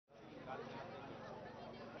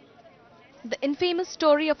The infamous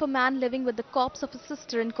story of a man living with the corpse of his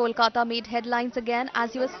sister in Kolkata made headlines again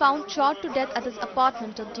as he was found charred to death at his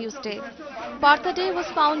apartment on Tuesday. Partha Day was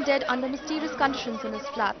found dead under mysterious conditions in his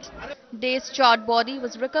flat. Day's charred body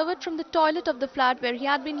was recovered from the toilet of the flat where he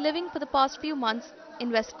had been living for the past few months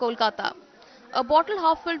in West Kolkata. A bottle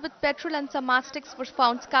half filled with petrol and some matchsticks were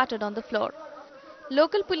found scattered on the floor.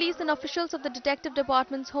 Local police and officials of the detective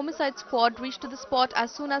department's homicide squad reached to the spot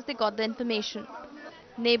as soon as they got the information.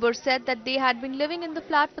 Neighbours said that they had been living in the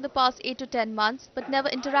flat for the past 8 to 10 months but never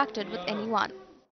interacted with anyone.